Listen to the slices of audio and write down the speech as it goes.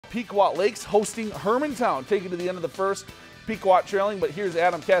Pequot Lakes hosting Hermantown. Taking to the end of the first, Pequot trailing, but here's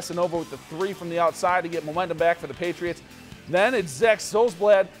Adam Casanova with the three from the outside to get momentum back for the Patriots. Then it's Zach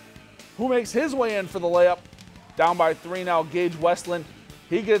Sosblad who makes his way in for the layup. Down by 3 now, Gage Westland.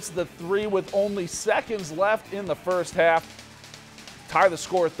 He gets the three with only seconds left in the first half. Tie the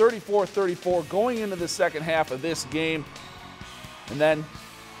score 34-34 going into the second half of this game. And then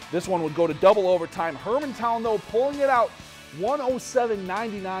this one would go to double overtime. Hermantown, though, pulling it out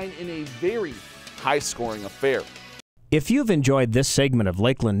 107-99 in a very high-scoring affair. If you've enjoyed this segment of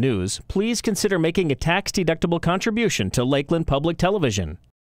Lakeland News, please consider making a tax-deductible contribution to Lakeland Public Television.